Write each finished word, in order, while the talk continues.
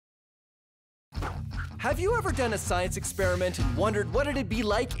Have you ever done a science experiment and wondered what it'd be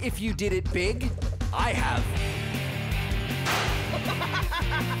like if you did it big? I have.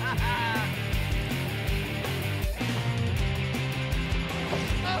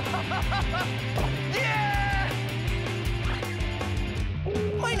 Yeah!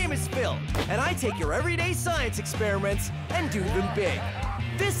 My name is Phil, and I take your everyday science experiments and do them big.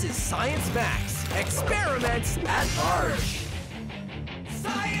 This is Science Max, Experiments at Large.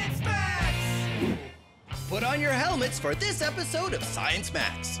 Science Max! Put on your helmets for this episode of Science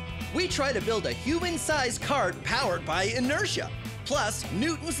Max. We try to build a human-sized cart powered by inertia, plus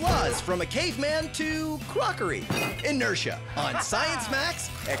Newton's laws from a caveman to crockery. Inertia on Science Max,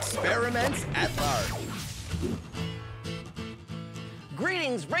 Experiments at Large.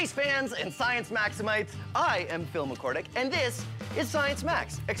 Greetings, race fans and science maximites. I am Phil McCordick, and this is Science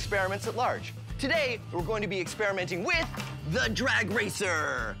Max, Experiments at Large. Today, we're going to be experimenting with the drag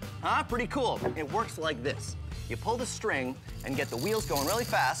racer. Huh? Pretty cool. It works like this. You pull the string and get the wheels going really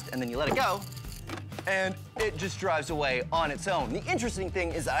fast, and then you let it go, and it just drives away on its own. The interesting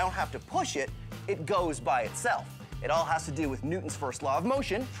thing is that I don't have to push it, it goes by itself. It all has to do with Newton's first law of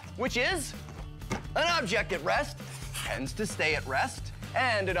motion, which is an object at rest tends to stay at rest,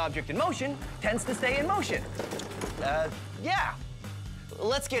 and an object in motion tends to stay in motion. Yeah.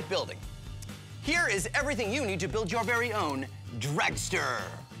 Let's get building. Here is everything you need to build your very own dragster.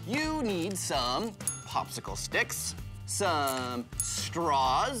 You need some popsicle sticks, some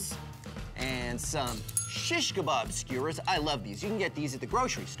straws, and some shish kebab skewers. I love these. You can get these at the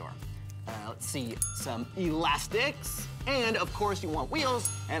grocery store. Let's see, some elastics, and of course you want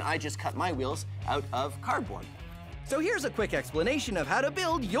wheels, and I just cut my wheels out of cardboard. So here's a quick explanation of how to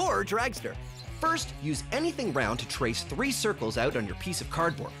build your dragster. First, use anything round to trace 3 circles out on your piece of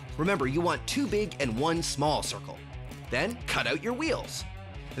cardboard. Remember, you want 2 big and 1 small circle. Then, cut out your wheels.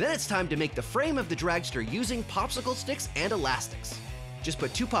 Then it's time to make the frame of the dragster using popsicle sticks and elastics. Just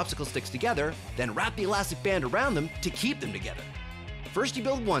put 2 popsicle sticks together, then wrap the elastic band around them to keep them together. First you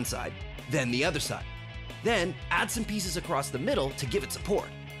build one side, then the other side. Then, add some pieces across the middle to give it support.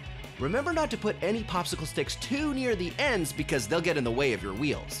 Remember not to put any popsicle sticks too near the ends because they'll get in the way of your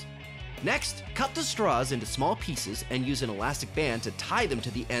wheels. Next, cut the straws into small pieces and use an elastic band to tie them to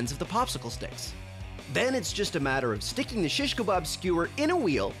the ends of the popsicle sticks. Then it's just a matter of sticking the shish kebab skewer in a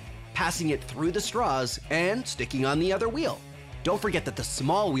wheel, passing it through the straws, and sticking on the other wheel. Don't forget that the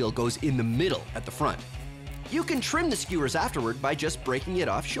small wheel goes in the middle at the front. You can trim the skewers afterward by just breaking it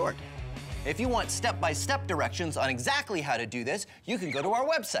off short. If you want step-by-step directions on exactly how to do this, you can go to our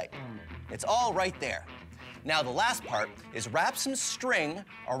website. It's all right there. Now the last part is wrap some string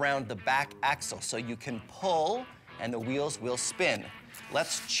around the back axle so you can pull and the wheels will spin.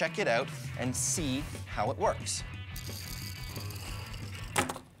 Let's check it out and see how it works.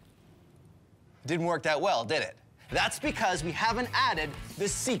 Didn't work that well, did it? That's because we haven't added the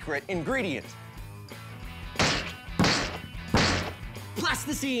secret ingredient.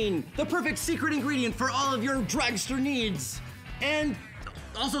 Plasticine, the perfect secret ingredient for all of your dragster needs. And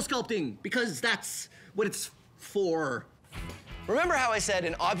also sculpting, because that's what it's for. Remember how I said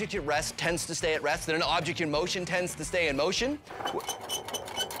an object at rest tends to stay at rest and an object in motion tends to stay in motion?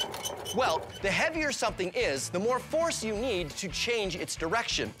 Well, the heavier something is, the more force you need to change its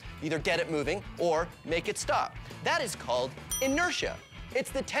direction, either get it moving or make it stop. That is called inertia. It's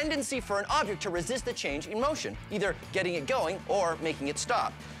the tendency for an object to resist a change in motion, either getting it going or making it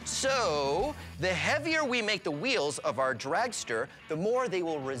stop. So, the heavier we make the wheels of our dragster, the more they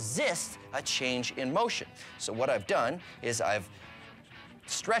will resist a change in motion. So what I've done is I've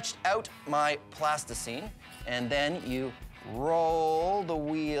stretched out my plasticine, and then you roll the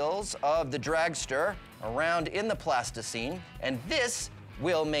wheels of the dragster around in the plasticine, and this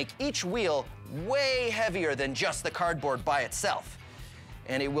will make each wheel way heavier than just the cardboard by itself.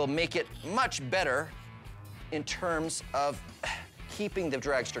 And it will make it much better in terms of keeping the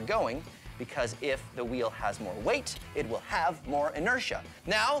dragster going, because if the wheel has more weight, it will have more inertia.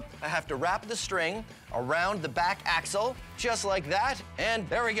 Now, I have to wrap the string around the back axle, just like that, and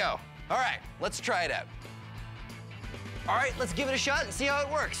there we go. All right, let's try it out. All right, let's give it a shot and see how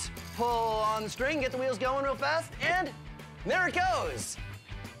it works. Pull on the string, get the wheels going real fast, and there it goes.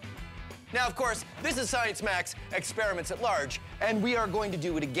 Now, of course, this is Science Max, Experiments at Large, and we are going to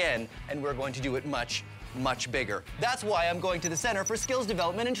do it again, and we're going to do it much, much bigger. That's why I'm going to the Center for Skills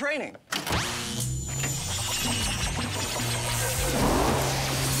Development and Training.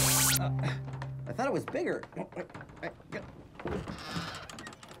 I thought it was bigger.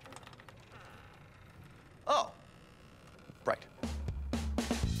 Oh, right.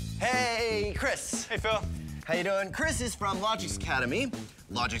 Hey, Chris. Hey, Phil. How you doing? Chris is from Logix Academy.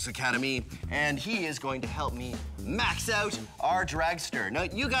 Logix Academy, and he is going to help me max out our dragster. Now,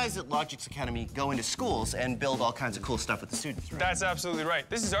 you guys at Logix Academy go into schools and build all kinds of cool stuff with the students, right? That's absolutely right.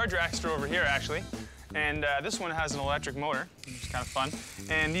 This is our dragster over here, actually. And this one has an electric motor, which is kind of fun.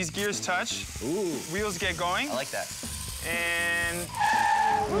 And these gears touch. Ooh. Wheels get going. I like that. And...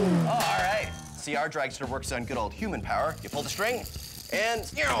 Oh, all right. See, our dragster works on good old human power. You pull the string, and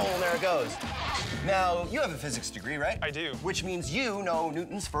there it goes. Now, you have a physics degree, right? I do. Which means you know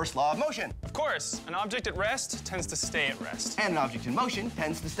Newton's first law of motion. Of course, an object at rest tends to stay at rest. And an object in motion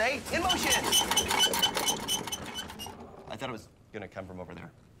tends to stay in motion. I thought it was gonna come from over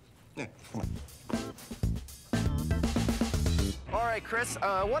there. Yeah, come on. All right, Chris,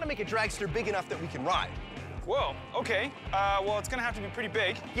 I want to make a dragster big enough that we can ride. Whoa, okay. Well, it's gonna have to be pretty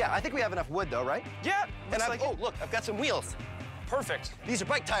big. Yeah, I think we have enough wood, though, right? Yeah, And like oh, look, I've got some wheels. Perfect. These are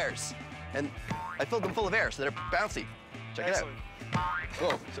bike tires, and I filled them full of air, so they're bouncy. Check Excellent. it out.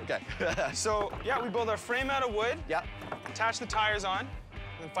 Whoa, it's okay. So, yeah, we build our frame out of wood, Yeah, attach the tires on, and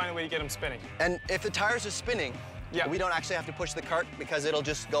then find a way to get them spinning. and if the tires are spinning, Yeah. we don't actually have to push the cart because it'll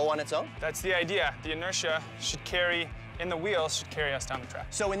just go on its own? That's the idea. The inertia should carry, in the wheels, should carry us down the track.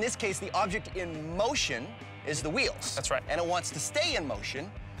 So in this case, the object in motion is the wheels. That's right. And it wants to stay in motion,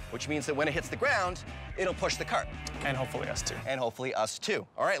 which means that when it hits the ground, it'll push the cart. And hopefully us too. And hopefully us too.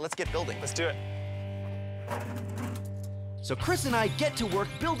 All right, let's get building. Let's do it. So Chris and I get to work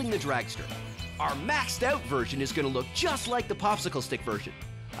building the dragster. Our maxed out version is gonna look just like the popsicle stick version.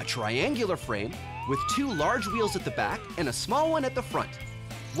 A triangular frame with 2 large wheels at the back and a small one at the front.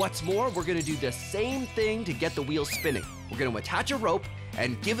 What's more, we're gonna do the same thing to get the wheels spinning. We're gonna attach a rope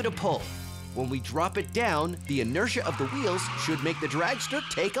and give it a pull. When we drop it down, the inertia of the wheels should make the dragster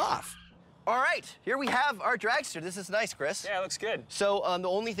take off. All right, here we have our dragster. This is nice, Chris. Yeah, it looks good. So the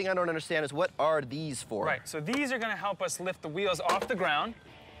only thing I don't understand is what are these for? Right, so these are gonna help us lift the wheels off the ground,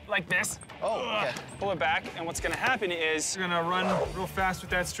 like this. Oh, okay. Pull it back, and what's gonna happen is we're gonna run real fast with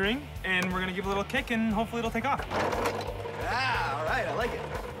that string, and we're gonna give it a little kick, and hopefully it'll take off. Ah, all right, I like it.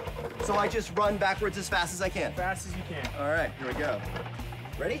 So I just run backwards as fast as I can. Fast as you can. All right, here we go.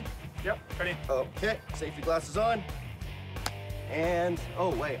 Ready? Yep, ready? Okay, safety glasses on. And, oh,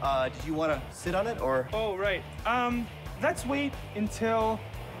 wait, did you want to sit on it, or? Oh, right. Let's wait until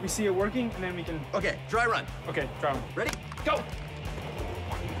we see it working, and then we can... Okay, dry run. Okay, try one. Ready? Go!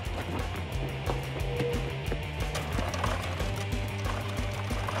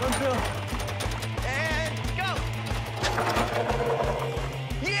 Run, Phil. And go!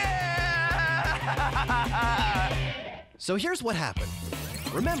 Yeah! So here's what happened.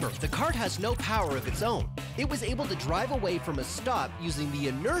 Remember, the cart has no power of its own. It was able to drive away from a stop using the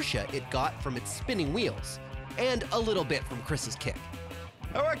inertia it got from its spinning wheels, and a little bit from Chris's kick.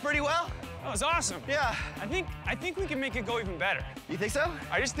 That worked pretty well. That was awesome. Yeah. I think we can make it go even better. You think so?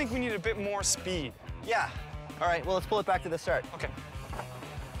 I just think we need a bit more speed. Yeah. All right, well, let's pull it back to the start. Okay.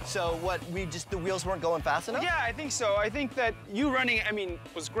 So what, the wheels weren't going fast enough? Yeah, I think so. I think that you running,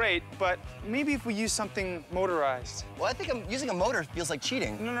 was great, but maybe if we use something motorized. Well, I think using a motor feels like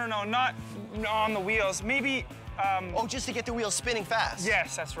cheating. No, not on the wheels. Maybe, Oh, just to get the wheels spinning fast?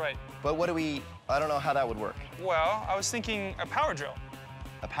 Yes, that's right. But I don't know how that would work. Well, I was thinking a power drill.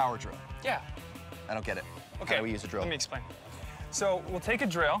 A power drill. Yeah. I don't get it. Okay. How do we use a drill? Let me explain. So we'll take a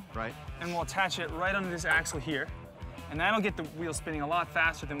drill. Right. And we'll attach it right under this axle here. And that'll get the wheel spinning a lot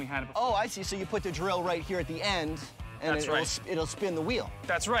faster than we had it before. Oh, I see. So you put the drill right here at the end, and That's right. it'll spin the wheel.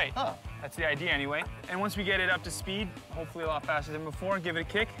 That's right. Huh. That's the idea anyway. And once we get it up to speed, hopefully a lot faster than before, give it a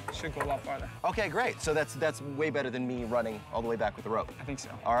kick, it should go a lot farther. Okay, great. So that's way better than me running all the way back with the rope. I think so.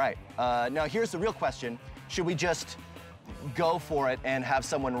 All right. Now here's the real question. Should we just go for it and have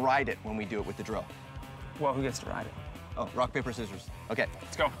someone ride it when we do it with the drill? Well, who gets to ride it? Oh, rock, paper, scissors. Okay.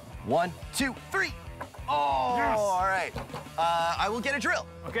 Let's go. 1, 2, 3. Oh, Yes. All right. I will get a drill.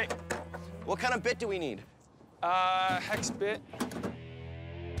 Okay. What kind of bit do we need? Hex bit.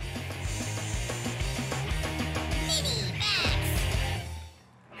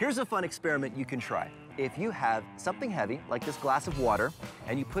 Here's a fun experiment you can try. If you have something heavy, like this glass of water,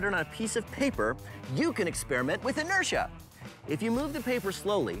 and you put it on a piece of paper, you can experiment with inertia. If you move the paper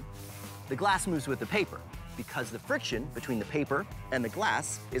slowly, the glass moves with the paper, because the friction between the paper and the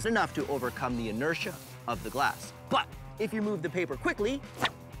glass is enough to overcome the inertia of the glass. But if you move the paper quickly,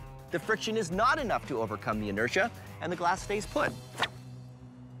 the friction is not enough to overcome the inertia, and the glass stays put.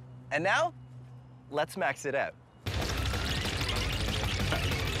 And now, let's max it out.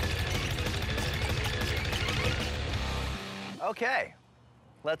 Okay,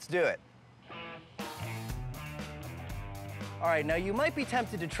 let's do it. All right, now you might be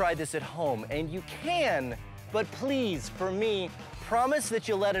tempted to try this at home, and you can, but please, for me, promise that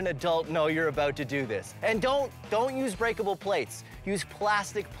you'll let an adult know you're about to do this. And don't use breakable plates. Use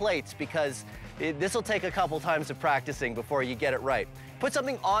plastic plates because this will take a couple times of practicing before you get it right. Put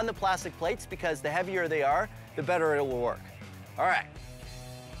something on the plastic plates because the heavier they are, the better it will work. All right.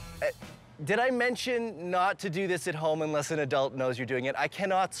 Did I mention not to do this at home unless an adult knows you're doing it? I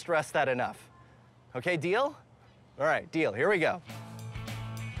cannot stress that enough. Okay, deal? All right, deal. Here we go.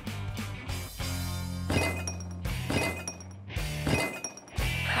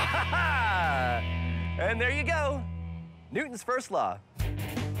 And there you go. Newton's first law.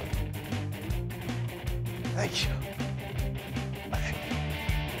 Thank you.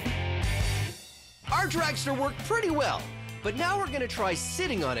 Our dragster worked pretty well, but now we're gonna try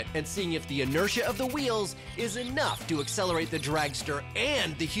sitting on it and seeing if the inertia of the wheels is enough to accelerate the dragster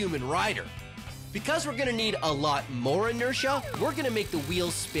and the human rider. Because we're gonna need a lot more inertia, we're gonna make the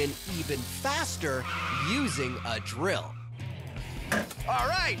wheels spin even faster using a drill. All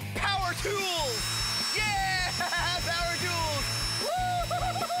right, power tools! Yeah, power tools! Woo!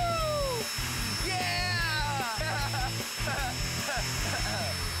 Yeah!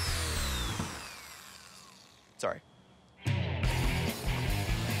 Sorry.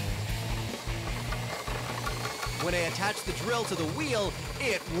 When I attach the drill to the wheel,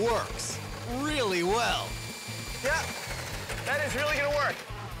 it works really well. Yeah, that is really gonna work.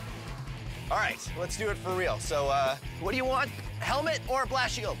 All right, let's do it for real. So, what do you want? Helmet or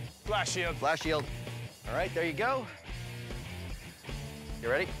blast shield? Blast shield. Blast shield. All right, there you go. You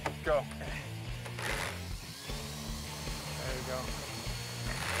ready? Go. There you go.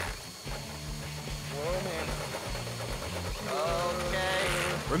 Whoa, man. Okay.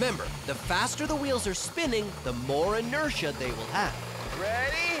 Remember, the faster the wheels are spinning, the more inertia they will have.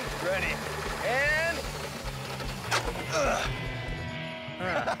 Ready? Ready. And...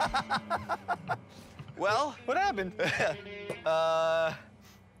 Well, What happened?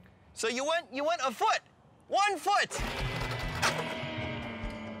 so you went a foot. 1 foot.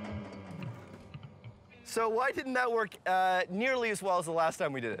 So why didn't that work nearly as well as the last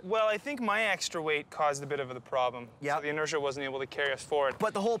time we did it? Well, I think my extra weight caused a bit of the problem. Yeah. So the inertia wasn't able to carry us forward.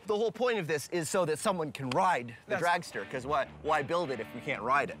 But the whole point of this is so that someone can ride the dragster, because why build it if we can't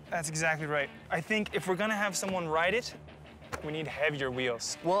ride it? That's exactly right. I think if we're gonna have someone ride it, we need heavier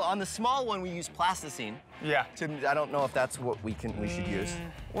wheels. Well, on the small one, we use plasticine. Yeah. I don't know if that's what we should use.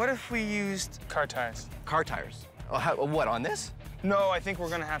 What if we used car tires? Car tires. Oh, what, on this? No, I think we're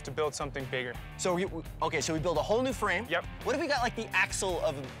gonna have to build something bigger. So okay, so we build a whole new frame. Yep. What if we got like the axle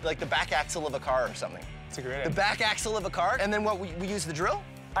of, like the back axle of a car or something? That's a great The idea. back axle of a car, and then what, we use the drill?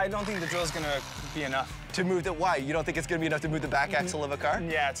 I don't think the drill's gonna be enough. To move the, why? You don't think it's gonna be enough to move the back axle of a car?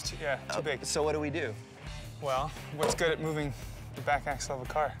 Yeah, it's too big. So what do we do? Well, what's good at moving the back axle of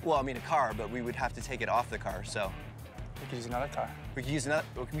a car? Well, I mean a car, but we would have to take it off the car, so. We could use another car. We could use another,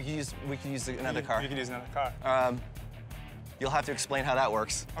 we could use another car. You could use another car. You'll have to explain how that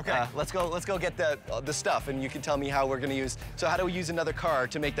works. Okay. Let's go get the stuff, and you can tell me how we're gonna use. So how do we use another car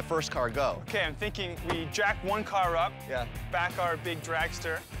to make the first car go? Okay, I'm thinking we jack one car up, Yeah. back our big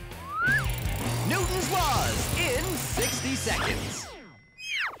dragster. Newton's laws in 60 seconds.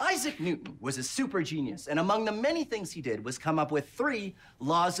 Isaac Newton was a super genius, and among the many things he did was come up with 3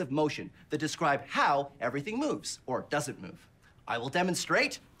 laws of motion that describe how everything moves or doesn't move. I will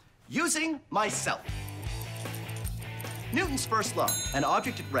demonstrate using myself. Newton's first law: an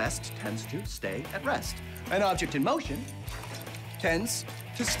object at rest tends to stay at rest. An object in motion tends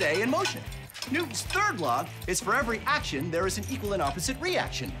to stay in motion. Newton's third law is for every action, there is an equal and opposite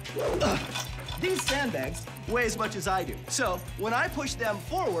reaction. These sandbags weigh as much as I do. So when I push them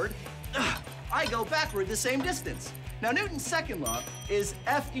forward, I go backward the same distance. Now, Newton's second law is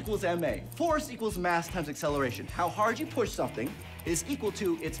F equals ma. Force equals mass times acceleration. How hard you push something is equal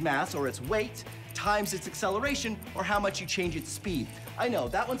to its mass, or its weight, times its acceleration, or how much you change its speed. I know,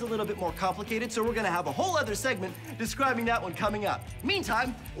 that one's a little bit more complicated, so we're gonna have a whole other segment describing that one coming up.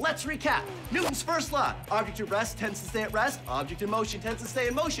 Meantime, let's recap. Newton's first law: object at rest tends to stay at rest, object in motion tends to stay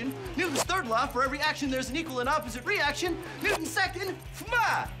in motion. Newton's third law: for every action there's an equal and opposite reaction. Newton's second,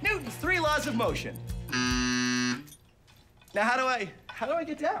 Newton's 3 laws of motion. Now how do I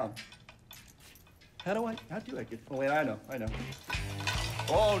get down? How do I get, oh wait, I know.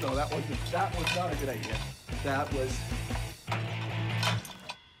 Oh no, that was not a good idea. That was...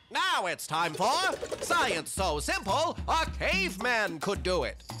 Now it's time for Science So Simple, a caveman could do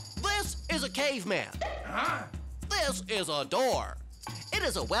it. This is a caveman. This is a door. It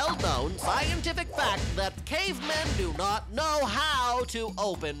is a well-known scientific fact that cavemen do not know how to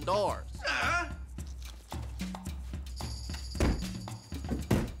open doors.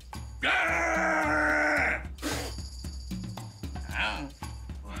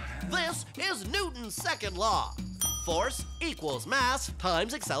 This is Newton's second law. Force equals mass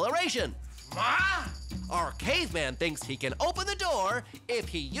times acceleration. Our caveman thinks he can open the door if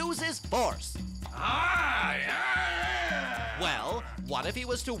he uses force. Well, what if he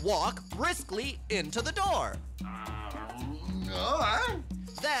was to walk briskly into the door?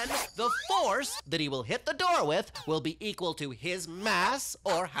 Then the force that he will hit the door with will be equal to his mass,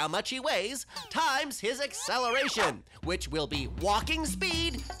 or how much he weighs, times his acceleration, which will be walking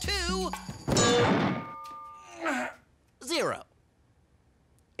speed to 0.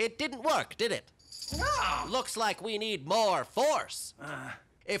 It didn't work, did it? No. Looks like we need more force.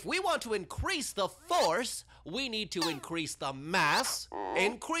 If we want to increase the force, we need to increase the mass,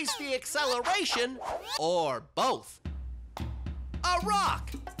 increase the acceleration, or both. A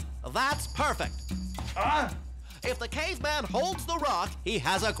rock! That's perfect. If the caveman holds the rock, he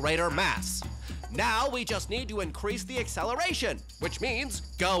has a greater mass. Now we just need to increase the acceleration, which means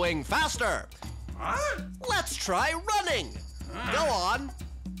going faster. Let's try running. Go on.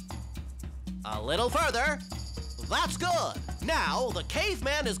 A little further. That's good. Now the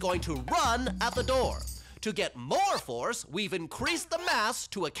caveman is going to run at the door. To get more force, we've increased the mass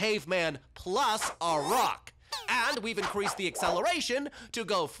to a caveman plus a rock. And we've increased the acceleration to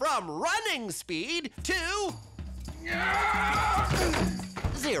go from running speed to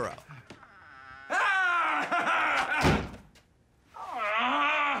 0.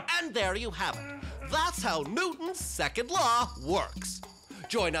 And there you have it. That's how Newton's second law works.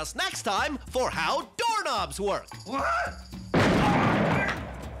 Join us next time for how doorknobs work.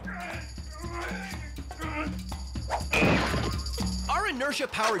 Our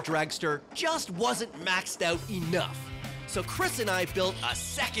inertia-powered dragster just wasn't maxed out enough. So Chris and I built a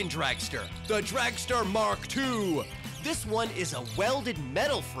second dragster, the Dragster Mark II. This one is a welded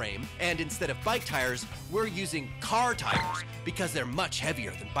metal frame, and instead of bike tires, we're using car tires because they're much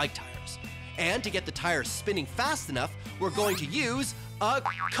heavier than bike tires. And to get the tires spinning fast enough, we're going to use a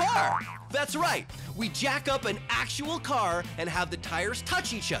car. That's right. We jack up an actual car and have the tires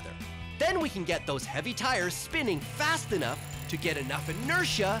touch each other. Then we can get those heavy tires spinning fast enough to get enough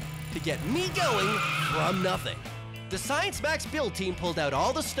inertia to get me going from nothing. The Science Max build team pulled out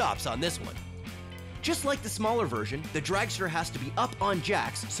all the stops on this one. Just like the smaller version, the dragster has to be up on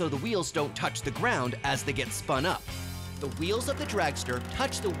jacks so the wheels don't touch the ground as they get spun up. The wheels of the dragster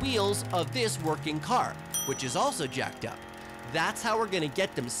touch the wheels of this working car, which is also jacked up. That's how we're gonna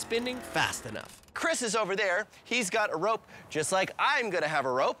get them spinning fast enough. Chris is over there. He's got a rope, just like I'm gonna have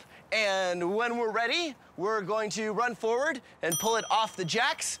a rope. And when we're ready, we're going to run forward and pull it off the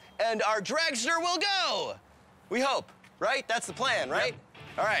jacks, and our dragster will go. We hope, right? That's the plan, right?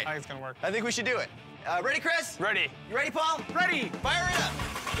 Yep. All right. I think it's gonna work. I think we should do it. Ready, Chris? Ready. You ready, Paul? Ready. Fire it up.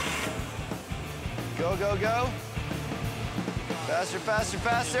 Go, go, go. Faster, faster,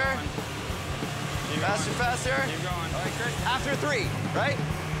 faster. Faster, faster. Keep going. All right, Chris. After 3, right?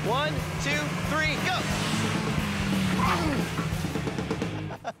 1, 2, 3, go.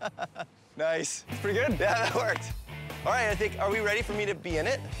 Nice. It's pretty good. Yeah, that worked. All right, are we ready for me to be in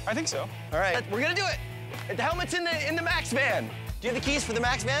it? I think so. All right, we're gonna do it. The helmet's in the Max van. Do you have the keys for the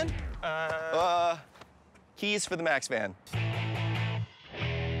Max van? Keys for the Max van.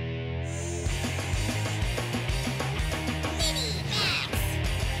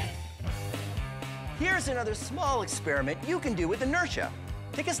 Here's another small experiment you can do with inertia.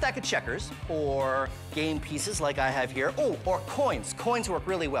 Take a stack of checkers, or game pieces like I have here. Oh, or coins. Coins work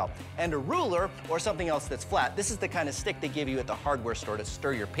really well. And a ruler, or something else that's flat. This is the kind of stick they give you at the hardware store to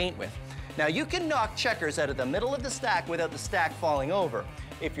stir your paint with. Now, you can knock checkers out of the middle of the stack without the stack falling over,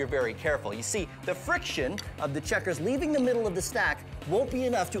 if you're very careful. You see, the friction of the checkers leaving the middle of the stack won't be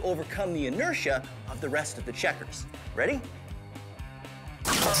enough to overcome the inertia of the rest of the checkers. Ready?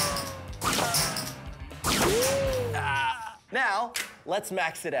 Now, let's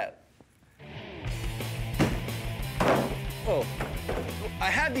max it out. Oh, I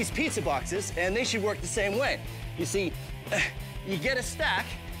have these pizza boxes, and they should work the same way. You see, you get a stack,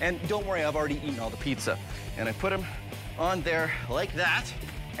 and don't worry, I've already eaten all the pizza. And I put them on there like that,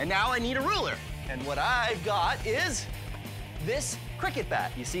 and now I need a ruler. And what I've got is this cricket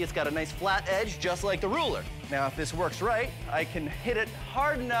bat. You see, it's got a nice flat edge, just like the ruler. Now, if this works right, I can hit it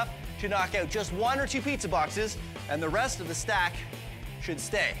hard enough to knock out just 1 or 2 pizza boxes, and the rest of the stack should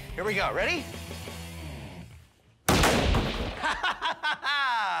stay. Here we go, ready?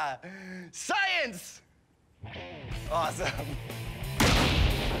 Science! Awesome.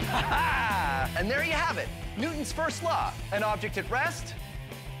 And there you have it, Newton's first law. An object at rest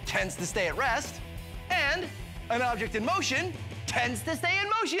tends to stay at rest, and an object in motion tends to stay in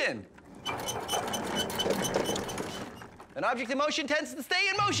motion. An object in motion tends to stay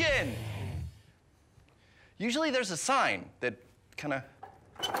in motion. Usually there's a sign that kind of...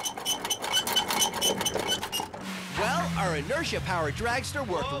 Well, our inertia-powered dragster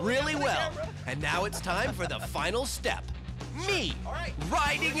worked really well. And now it's time for the final step. Me,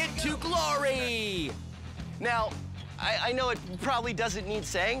 riding it to glory! Now, I know it probably doesn't need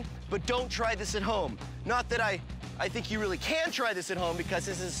saying, but don't try this at home. Not that I think you really can try this at home because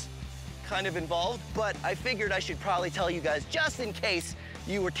this is kind of involved, but I figured I should probably tell you guys just in case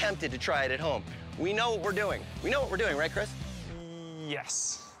you were tempted to try it at home. We know what we're doing. We know what we're doing, right, Chris?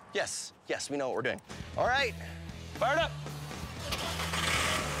 Yes. Yes, we know what we're doing. All right. Fire it up.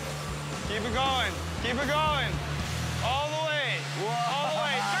 Keep it going. Keep it going. All the way. Whoa. All the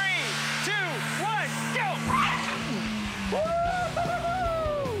way. 3, 2, 1, go!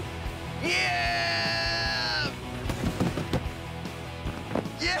 Woo! Yeah!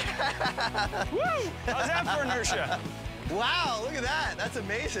 Yeah! Woo! How's that for inertia? Wow, look at that. That's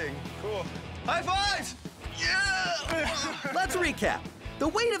amazing. Cool. High fives! Yeah! Let's recap. The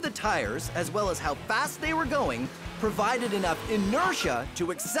weight of the tires, as well as how fast they were going, provided enough inertia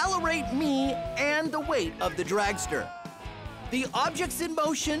to accelerate me and the weight of the dragster. The objects in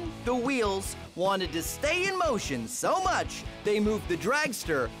motion, the wheels, wanted to stay in motion so much they moved the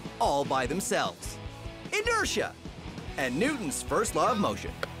dragster all by themselves. Inertia, and Newton's first law of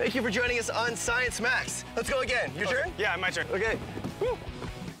motion. Thank you for joining us on Science Max. Let's go again. Your turn? Yeah, my turn. Okay. Woo.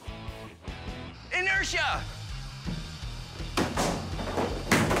 Inertia!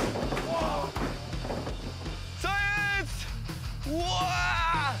 Whoa. Science!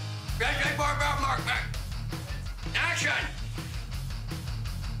 Whoa! Red barbell mark back. Action!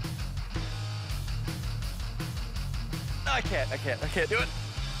 I can't do it.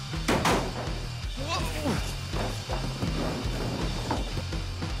 Whoa.